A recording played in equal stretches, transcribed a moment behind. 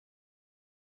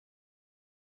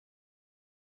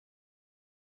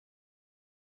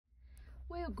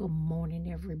Well, good morning,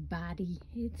 everybody.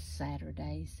 It's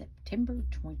Saturday, September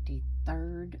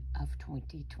 23rd of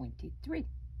 2023.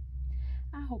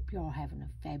 I hope y'all having a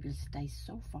fabulous day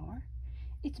so far.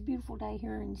 It's a beautiful day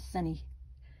here in sunny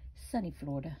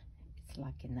Florida. It's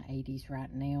like in the 80s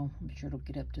right now. I'm sure it'll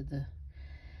get up to the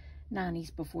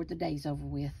 90s before the day's over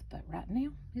with, but right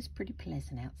now it's pretty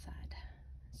pleasant outside.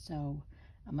 So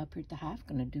I'm up here at the Hive,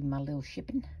 gonna do my little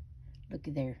shipping.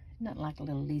 Looky there, nothing like a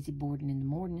little lazy boarding in the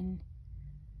morning.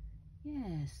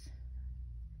 Yes,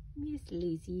 Miss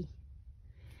Lizzie.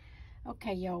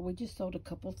 Okay, y'all, we just sold a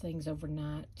couple things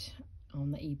overnight on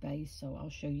the eBay, so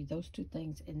I'll show you those two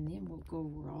things, and then we'll go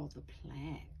over all the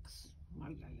plaques.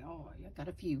 I got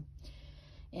a few,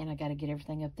 and I got to get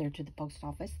everything up there to the post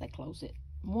office. They close at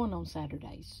 1 on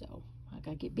Saturdays, so I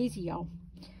got to get busy, y'all.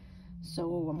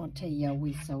 So I'm going to tell y'all,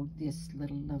 we sold this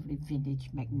little lovely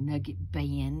vintage McNugget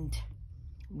band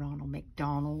Ronald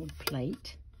McDonald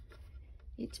plate.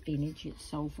 It's vintage. It's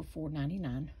sold for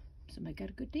 $4.99. Somebody got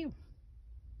a good deal.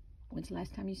 When's the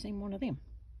last time you seen one of them?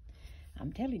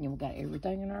 I'm telling you, we got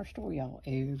everything in our store, y'all.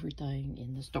 Everything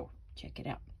in the store. Check it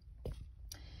out.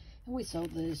 And we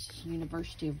sold this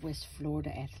University of West Florida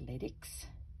Athletics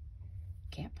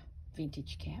cap,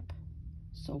 vintage cap,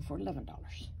 sold for $11.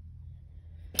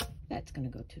 That's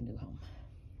going to go to a new home.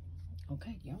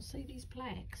 Okay, y'all see these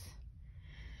plaques?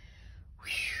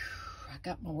 Whew. I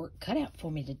got my work cut out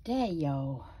for me today,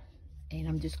 y'all. And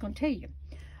I'm just going to tell you.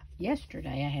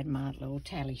 Yesterday, I had my little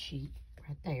tally sheet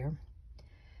right there.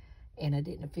 And I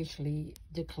didn't officially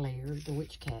declare the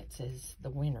Witch Cats as the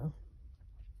winner,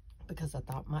 because I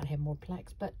thought I might have more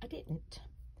plaques, but I didn't.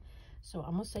 So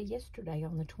I'm going to say yesterday,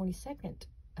 on the 22nd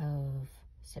of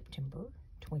September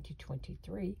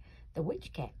 2023, the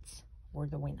Witch Cats were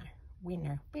the winner.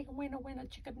 Big winner,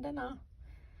 chicken dinner.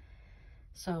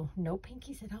 So, no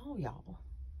Pinkies at all, y'all.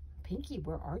 Pinky,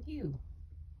 where are you?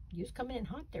 You was coming in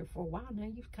hot there for a while. Now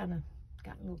you've kind of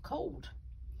gotten a little cold.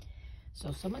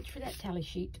 So much for that tally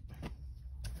sheet.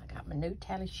 I got my new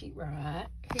tally sheet right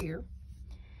here.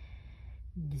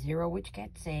 0 Witch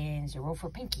Cats and 0 for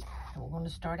Pinky. So we're going to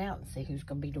start out and see who's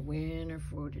going to be the winner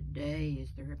for today.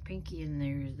 Is there a Pinky in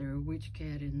there? Is there a Witch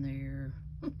Cat in there?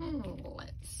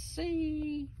 Let's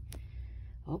see.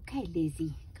 Okay,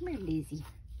 Lizzie. Come here, Lizzie.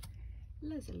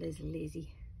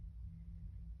 Lizzie.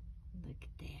 Look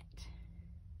at that.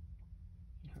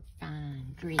 In her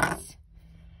fine dress.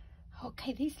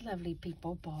 Okay, these lovely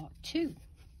people bought 2.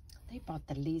 They bought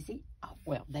the Lizzie. Oh,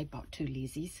 well, they bought 2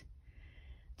 Lizzies.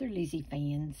 They're Lizzie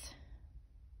fans.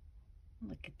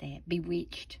 Look at that.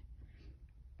 Bewitched.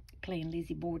 Playing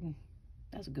Lizzie Borden.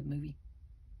 That's a good movie.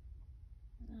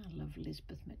 I love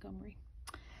Elizabeth Montgomery.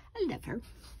 I love her.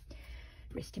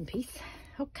 Rest in peace.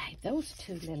 Okay, those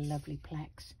 2 little lovely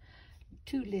plaques,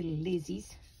 2 little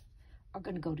Lizzies, are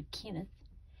going to go to Kenneth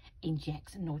in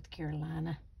Jackson, North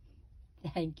Carolina.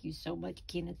 Thank you so much,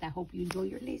 Kenneth. I hope you enjoy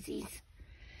your Lizzies.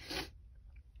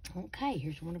 Okay,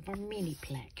 here's one of our mini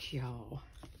plaques, y'all.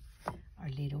 Our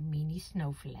little mini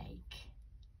snowflake.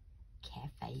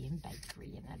 Cafe and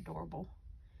bakery, and adorable.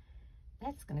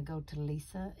 That's going to go to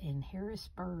Lisa in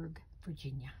Harrisburg,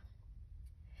 Virginia.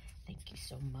 Thank you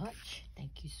so much.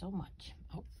 Thank you so much.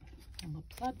 Oh, I'm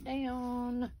upside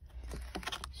down.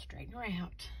 Straighten her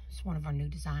out. It's one of our new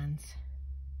designs.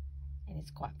 And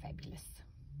it's quite fabulous.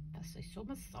 If I say so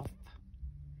myself.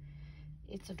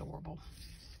 It's adorable.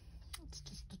 It's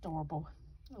just adorable.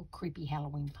 Little creepy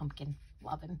Halloween pumpkin.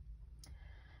 Love him.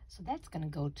 So that's going to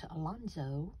go to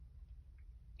Alonzo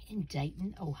in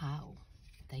Dayton, Ohio.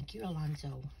 Thank you,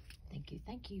 Alonzo. Thank you.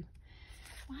 Thank you.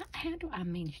 How do I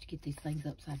manage to get these things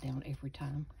upside down every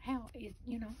time?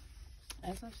 You know,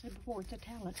 as I've said before, it's a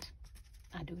talent.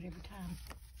 I do it every time.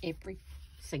 Every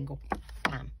single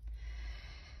time.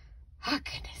 Oh,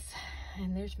 goodness.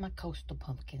 And there's my coastal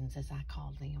pumpkins, as I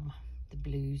call them. The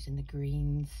blues and the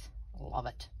greens. Love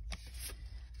it.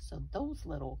 So those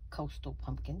little coastal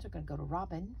pumpkins are going to go to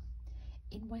Robin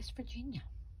in West Virginia.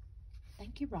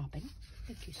 Thank you, Robin.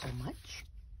 Thank you so much.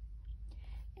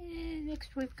 And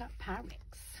next we've got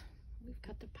Pyrex. We've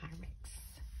got the Pyrex.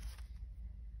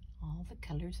 All the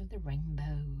colors of the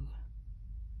rainbow.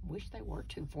 Wish they were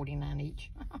 $2.49 each.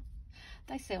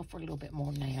 They sell for a little bit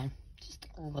more now. Just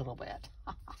a little bit.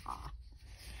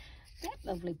 That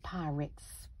lovely Pyrex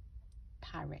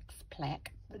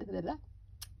plaque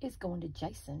is going to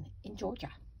Jason in Georgia.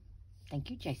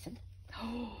 Thank you, Jason.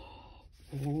 Oh,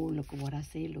 look at what I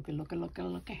see. Look at her. Look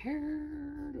at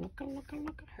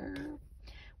her.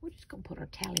 We're just going to put our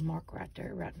tally mark right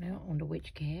there, right now, on the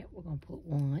Witch Cat. We're going to put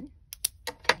 1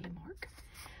 tally mark.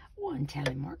 1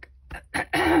 tally mark.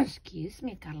 Excuse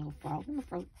me, got a little frog in my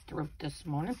throat this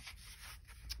morning.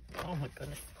 Oh my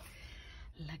goodness.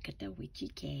 Look at the witchy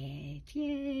cats.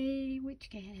 Yay, witch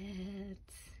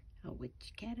cats. A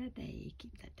witch cat a day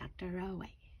keep the doctor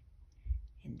away.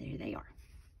 And there they are.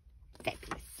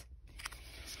 Fabulous.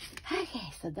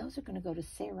 Okay, so those are going to go to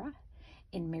Sarah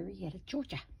in Marietta,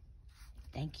 Georgia.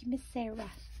 Thank you, Miss Sarah.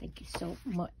 Thank you so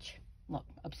much. Look,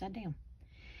 upside down.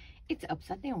 It's an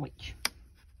upside down witch.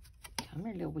 Come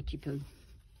here, little witchy poo.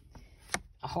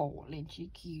 Oh, isn't she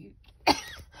cute?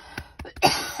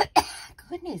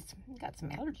 Goodness, got some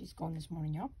allergies going this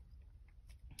morning, y'all.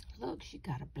 Look, she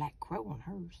got a black crow on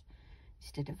hers.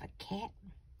 Instead of a cat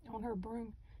on her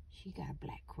broom, she got a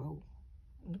black crow.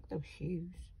 Look at those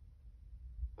shoes.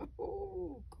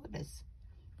 Oh, goodness.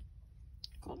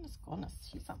 Goodness, goodness.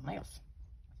 She's something else.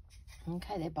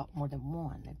 Okay, they bought more than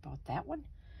one. They bought that one.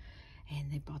 And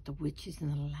they bought the witches in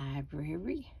the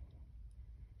library.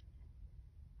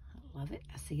 I love it.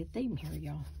 I see a theme here,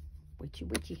 y'all. Witchy,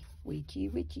 witchy, witchy,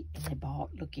 witchy. And they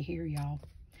bought, looky here, y'all,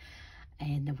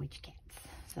 and the witch cats.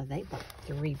 So they bought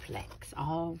 3 plaques,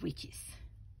 all witches.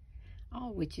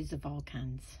 All witches of all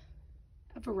kinds.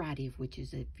 A variety of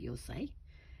witches, if you'll say.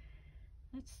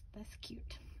 That's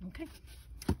cute. Okay.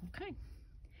 Okay.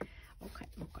 Okay,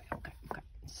 okay, okay, okay.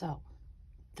 So,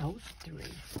 those 3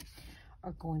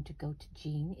 are going to go to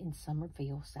Jean in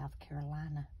Summerville, South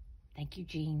Carolina. Thank you,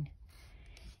 Jean.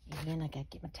 And then I got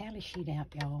to get my tally sheet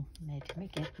out, y'all. Let me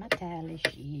get my tally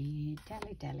sheet.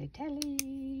 Tally, tally,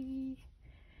 tally.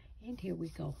 And here we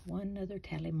go. One other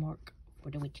tally mark for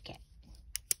the witch cat.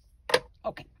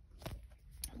 Okay.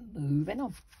 Moving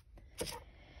on.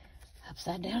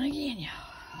 Upside down again, y'all.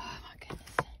 Oh, my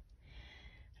goodness.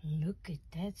 Look at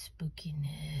that spookiness.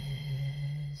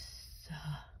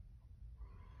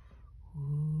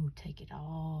 Ooh, take it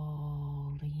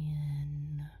all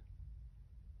in.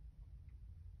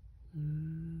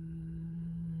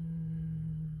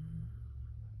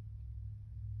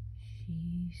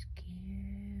 She's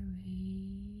scary,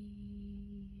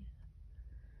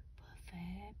 but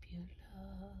fabulous.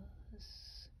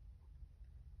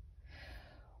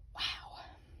 Wow.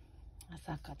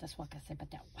 That's what I said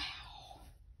about that. Wow.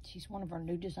 She's one of our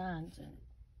new designs, and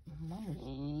I'm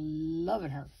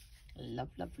loving her. Love,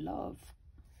 love, love.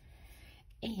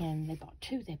 And they bought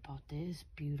 2. They bought this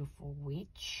beautiful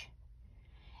witch.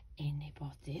 And they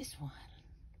bought this one.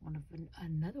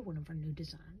 Another one of our new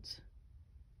designs.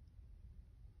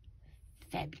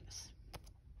 Fabulous.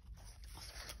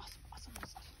 Awesome, awesome, awesome,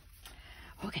 awesome.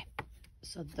 Okay,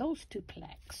 so those 2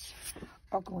 plaques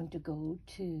are going to go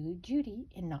to Judy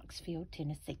in Knoxville,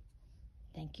 Tennessee.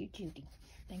 Thank you, Judy.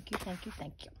 Thank you, thank you,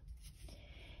 thank you.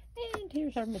 And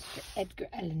here's our Mr. Edgar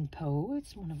Allan Poe.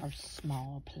 It's one of our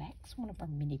small plaques, one of our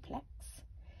mini plaques.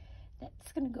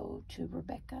 That's going to go to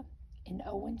Rebecca in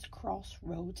Owens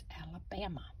Crossroads,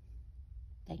 Alabama.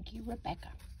 Thank you,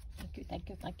 Rebecca. Thank you, thank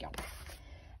you, thank you.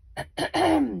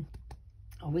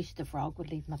 I wish the frog would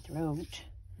leave my throat.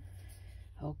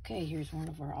 Okay, here's one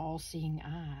of our all-seeing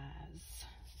eyes.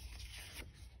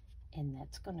 And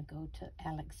that's going to go to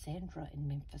Alexandra in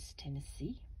Memphis,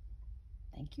 Tennessee.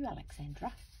 Thank you,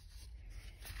 Alexandra.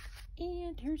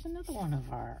 And here's another one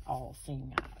of our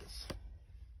all-seeing eyes.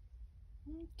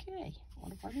 Okay,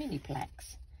 one of our mini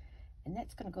plaques. And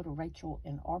that's going to go to Rachel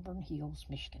in Auburn Hills,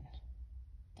 Michigan.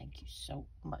 Thank you so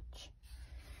much.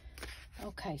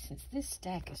 Okay, since this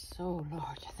stack is so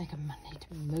large, I think I'm going to need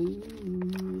to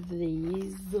move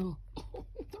these. They're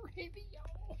heavy,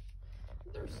 y'all.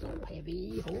 They're so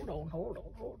heavy. Hold on, hold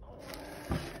on, hold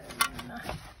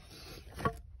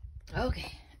on.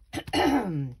 Okay.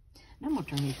 Now I'm going to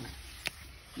turn these around.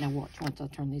 Now watch, once I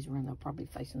turn these around, they'll probably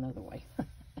face another way.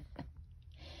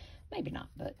 Maybe not,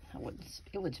 but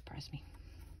it would surprise me.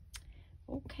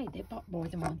 Okay, they bought more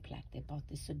than one plaque. They bought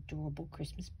this adorable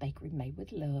Christmas bakery made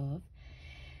with love.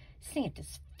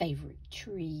 Santa's favorite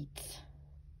treats.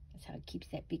 That's how he keeps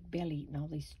that big belly eating all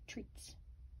these treats.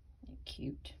 They're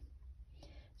cute.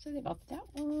 So they bought that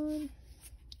one.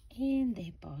 And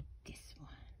they bought this one.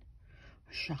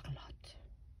 Chocolate.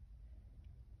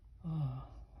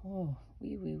 Oh,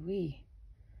 wee.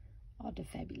 All the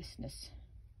fabulousness.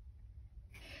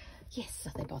 Yes, so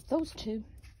they bought those 2.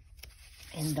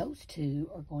 And those 2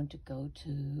 are going to go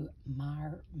to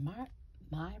Myra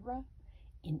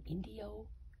in Indio,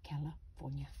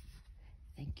 California.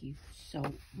 Thank you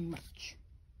so much.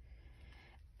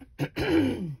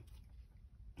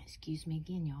 Excuse me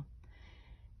again, y'all.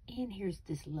 And here's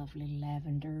this lovely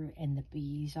lavender and the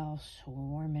bees all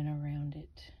swarming around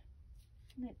it.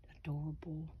 Isn't that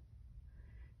adorable?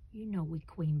 You know we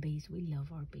queen bees, we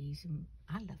love our bees, and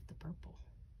I love the purple.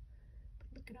 But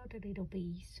look at all the little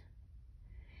bees.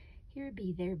 Here a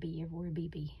bee, there a bee, everywhere a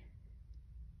bee.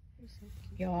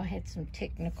 Y'all, I had some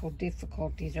technical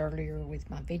difficulties earlier with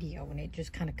my video, and it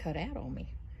just kind of cut out on me.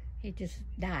 It just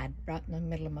died right in the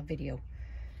middle of my video.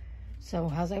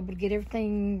 So I was able to get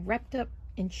everything wrapped up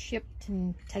and shipped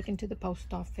and taken to the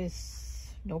post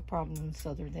office. No problems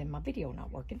other than my video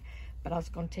not working. But I was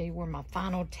going to tell you where my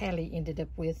final tally ended up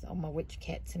with on my witch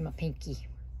cats and my pinky.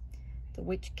 The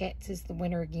witch cats is the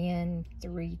winner again,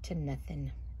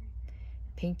 3-0.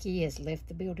 Pinky has left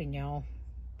the building, y'all.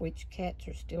 Witch cats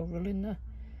are still ruling the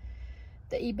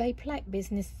eBay plaque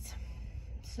business.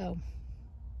 So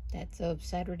that's of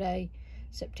Saturday,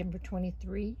 September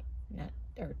 23,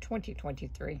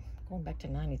 2023. Going back to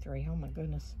 93. Oh my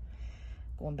goodness.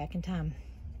 Going back in time.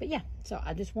 But yeah, so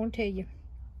I just want to tell you,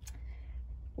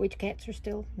 witch cats are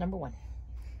still #1.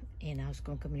 And I was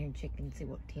going to come in here and check and see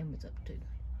what Tim was up to.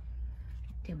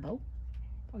 Timbo,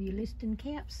 are you listing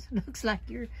caps? Looks like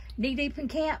you're knee-deep in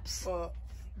caps.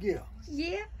 Yeah.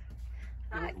 Yeah?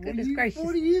 Goodness gracious.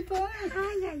 What do you think?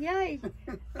 Ay.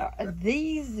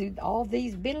 All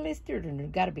these been listed, or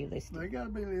got to be listed? They got to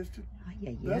be listed.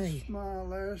 Ay.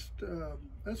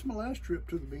 That's my last trip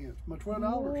to the bins. My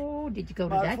 $12. Oh, did you go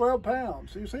to my that? 12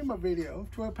 pounds. So you see my video,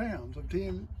 12 pounds of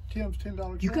Tim's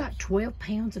 $10 You caps. got 12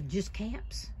 pounds of just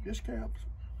caps? Just caps.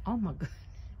 Oh my God.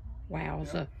 Wow.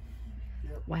 Yep.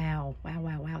 Wow.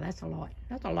 That's a lot.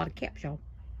 That's a lot of caps, y'all.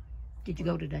 Did you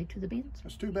go today to the bins?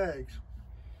 That's 2 bags.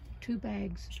 2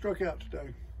 bags. Struck out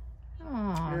today.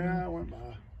 Oh. Yeah, I went by.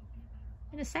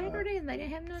 And a Saturday, and they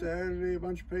didn't have none? Saturday, a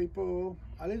bunch of people.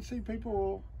 I didn't see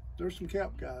people. There's some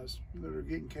cap guys that are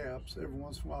getting caps. Every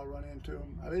once in a while I run into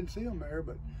them. I didn't see them there,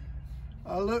 but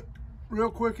I looked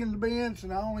real quick in the bins,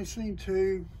 and I only seen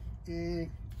 2.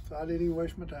 So I didn't even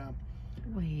waste my time.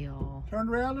 Well.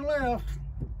 Turned around and left.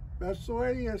 That's the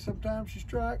way it is. Sometimes you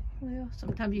strike. Well,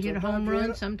 sometimes you hit a home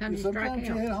run, sometimes you strike out. Sometimes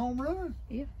you hit a home run.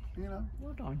 Yeah. You know.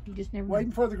 Well, darn, you just never know.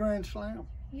 Waiting for the grand slam.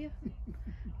 Yeah.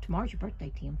 Tomorrow's your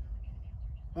birthday, Tim.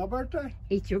 My birthday?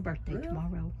 It's your birthday Really?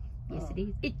 Tomorrow. Yes, it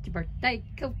is. It's your birthday.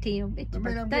 Go, Tim. It's your I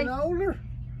mean, birthday. I'm getting older.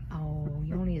 Oh,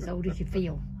 you're only as old as you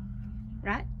feel.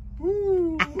 Right?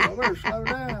 Woo! I better slow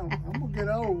down. I'm going to get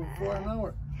old before I know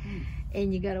it.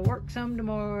 And you got to work some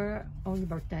tomorrow on your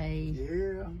birthday.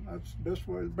 Yeah, that's the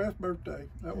best birthday.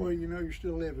 That way you know you're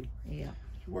still living. Yeah.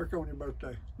 You work on your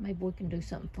birthday. Maybe we can do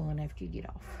something fun after you get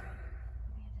off.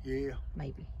 Yeah.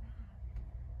 Maybe.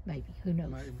 Who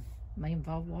knows? Maybe. May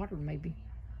involve water, maybe.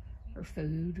 Or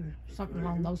food, or something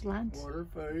along those lines. Water,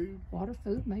 food. Water,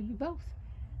 food, maybe both.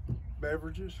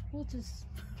 Beverages. We'll just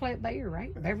play it by ear,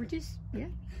 right? Beverages? Yeah.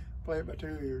 Play it by 2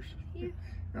 ears. Yeah.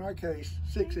 In our case,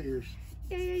 6 ears.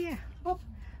 Yeah. Oh,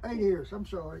 8 ears. I'm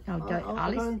sorry. Oh,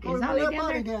 Ollie, is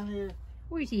Ollie down there?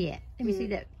 Where's he at? Let me see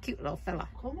that cute little fella.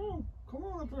 Come on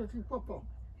up here, Papa.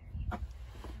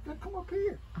 Come up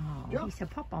here. Oh, Jump. he said,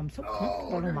 Papa, I'm so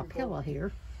comfortable on my pillow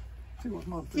here. See what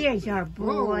Mom says. There's our boy.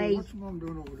 Whoa, what's Mom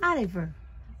doing over there? Oliver,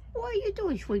 what are you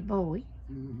doing, sweet boy?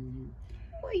 Mm-hmm.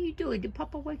 What are you doing? Did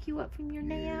Papa wake you up from your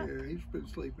nap? Yeah, he's been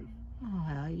sleeping.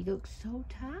 Oh, you look so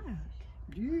tired.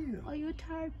 Yeah. Are you a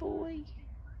tired boy?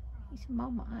 He said,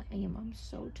 Mama, I am. I'm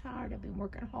so tired. I've been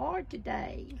working hard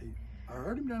today. I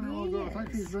heard him down there a while ago. I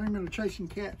think he was dreaming of chasing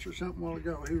cats or something a while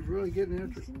ago. He was really getting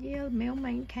interested. Yeah, the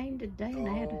mailman came today, and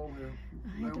I had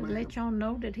to let y'all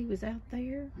know that he was out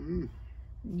there.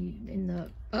 And the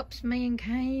ups man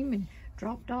came and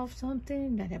dropped off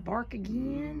something that had bark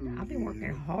again. I've been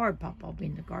working hard, Papa,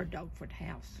 being the guard dog for the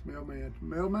house. Mailman.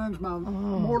 Mailman's my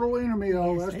mortal enemy,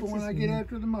 y'all. Yes, that's the one I get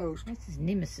after the most. That's his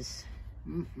nemesis.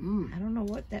 Mm-hmm. I don't know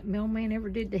what that mailman ever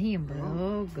did to him, but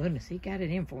oh goodness, he got it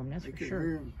in for him, that's for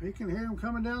sure. He can hear him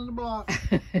coming down the block.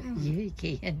 Yeah, he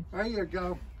can. There you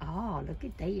go. Oh, look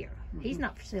at there. He's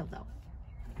not for sale, though.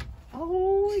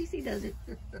 Oh, easy does it.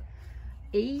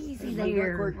 Easy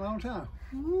there. That quick long time.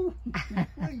 What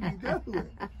are you doing?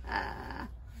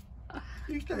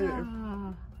 You stay there.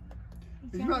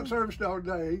 He's not serviced all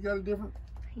day. He got a different.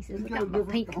 He says, I got my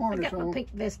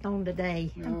pink vest on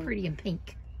today. I'm pretty in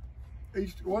pink. He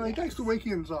takes the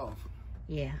weekends off.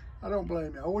 Yeah. I don't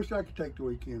blame you. I wish I could take the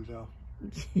weekends off.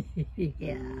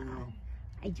 Yeah.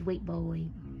 Hey, sweet boy.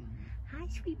 Hi,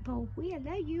 sweet boy. I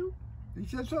love you. He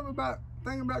said something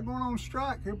thinking about going on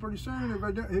strike here pretty soon.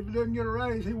 If he doesn't get a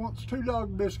raise, he wants 2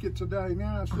 dog biscuits a day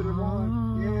now instead of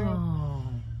 1.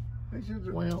 Yeah. He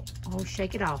said, well,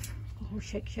 shake it off. Oh,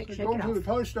 shake it off. Going to the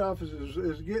post office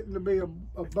is getting to be a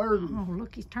burden. Oh,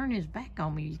 look, he's turning his back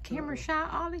on me. You camera shy,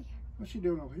 Ollie? What's she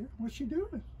doing over here? What's she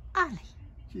doing? Ollie,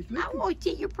 she's I want to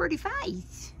see your pretty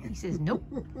face. He says, nope,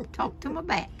 talk to my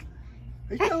back.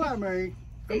 He's kind of like me.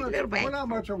 He's a little bashful. We're not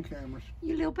much on cameras.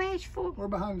 You a little bashful? We're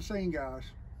behind the scene guys.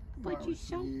 But you're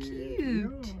so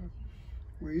cute.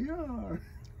 We are.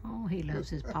 Oh, he loves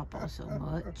his pawpaw so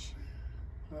much.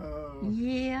 Is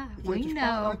Yeah, that we your spot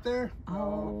know. right there?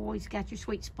 Oh, he's got your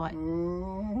sweet spot.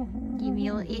 Oh. Give me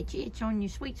a little itch on your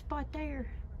sweet spot there.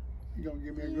 You gonna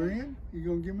give me a grin? You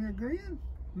gonna give me a grin?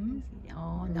 Hmm?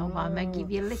 Oh, no, I may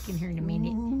give you a licking here in a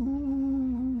minute.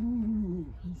 Ooh.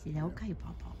 He said, okay,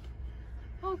 Pawpaw.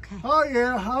 Okay. Oh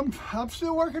yeah, I'm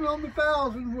still working on the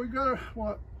 1,000. We got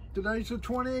what? Today's the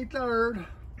 23rd.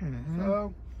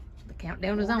 So the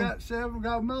countdown is we on.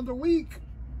 got another week.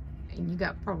 And you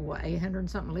got probably what, 800 and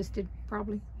something listed,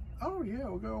 probably? Oh yeah,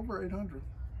 we'll go over 800.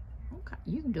 Okay,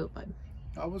 you can do it, baby.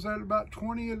 I was at about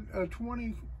 20 a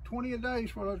day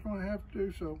is what I was going to have to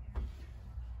do. So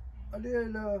I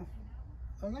did, I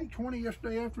think 20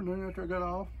 yesterday afternoon after I got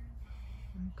off.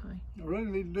 Okay. I really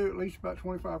need to do at least about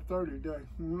 25, 30 a day. I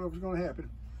don't know if it's going to happen.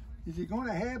 Is it going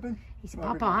to happen? He said,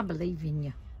 Papa, I believe in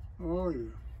you. Oh yeah.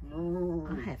 Oh.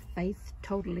 I have faith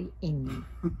totally in you.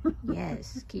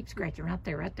 Yes. Keep scratching right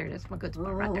there, right there. That's my good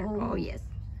spot right there. Oh, yes.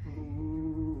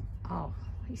 Oh,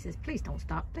 he says, please don't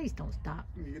stop. Please don't stop.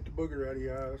 You get the booger out of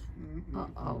your eyes.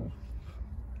 Uh-oh.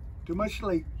 Too much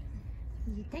sleep.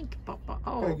 You think, Papa?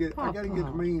 Oh, I gotta get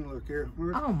the mean look here.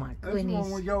 Oh, my That's goodness.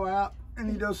 when we go out and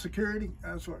he does security.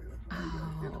 That's what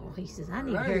Oh, he says, I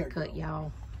need a haircut,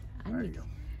 y'all. I need to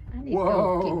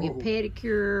Whoa. go get me a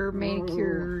pedicure,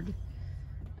 manicured.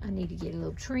 I need to get a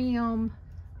little trim.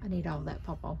 I need all that,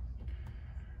 Papa.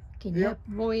 Can you help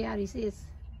the boy out, he says?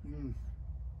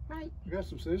 Right? I got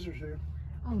some scissors here.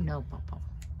 Oh, no, Papa.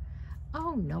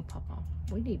 Oh, no, Papa.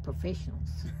 We need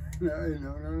professionals.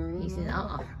 No. He says,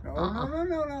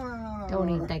 No. Don't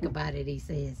even think about it, he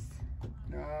says.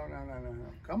 No.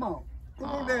 Come on. Come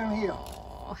on down here.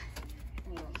 Oh,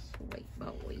 sweet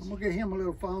boy. I'm going to get him a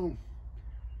little phone.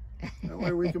 That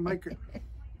way we can make it.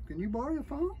 Can you borrow your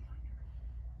phone?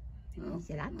 No. He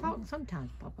said, I talk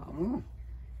sometimes, Papa. Oh.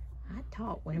 I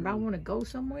talk whenever I want to go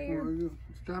somewhere.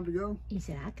 It's time to go. He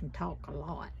said, I can talk a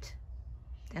lot.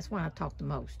 That's when I talk the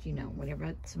most, you know,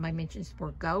 whenever somebody mentions the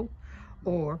word go,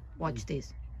 or watch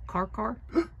this, car.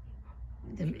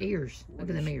 Them ears. Look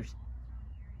at them ears.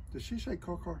 Did she say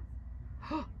car?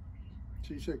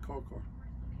 She said car.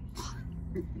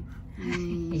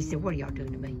 He said, what are y'all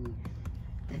doing to me?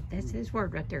 That's his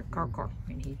word right there, car.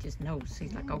 And he just knows.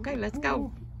 He's like, okay, let's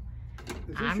go.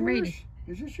 I'm ready.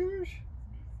 Is this yours?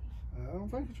 I don't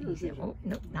think it's yours. He said, oh,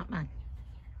 nope, not mine.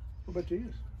 What about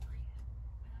yours?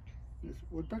 Is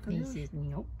Woodpecker yours? He says,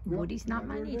 nope, Woody's not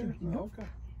mine either. Nope. Okay.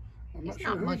 He's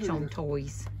not much on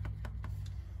toys.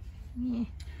 Yeah.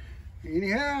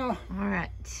 Anyhow. All right.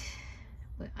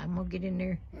 Well, I'm going to get in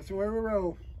there. That's the way we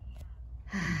roll.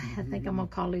 I think I'm going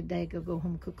to call it a day. Go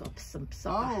home and cook up some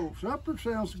supper. Oh, supper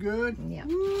sounds good. Yeah.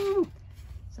 Woo.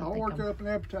 So I'll work up an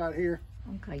appetite here.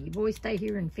 Okay, you boys stay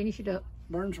here and finish it up.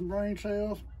 Burn some brain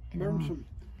cells. Burn some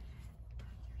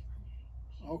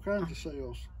all kinds of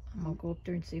cells. I'm going to go up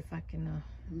there and see if I can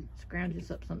scrounge us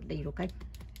up something to eat, okay?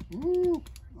 Woo.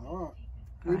 All right.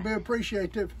 We'd be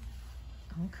appreciative.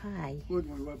 Okay.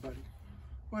 Wouldn't we, buddy?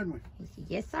 Wouldn't we? He said,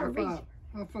 yes, sir.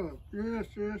 High five. Yes.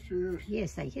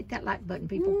 Yes, say, hit that like button,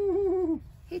 people. Woo.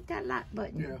 Hit that like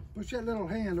button. Yeah. Push that little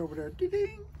hand over there.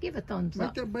 Ding. Give a thumbs Make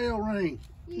up. that bell ring.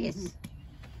 Yes.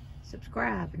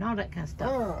 Subscribe and all that kind of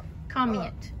stuff. All right.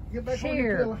 Comment. Get back on your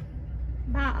Share. pillow.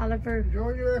 Bye, Oliver. Enjoy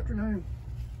your afternoon.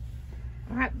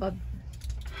 All right, bub.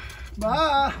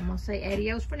 Bye. I'm going to say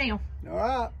adios for now. All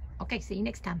right. Okay, see you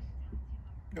next time.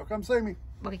 You'll come see me.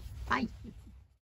 Okay, bye.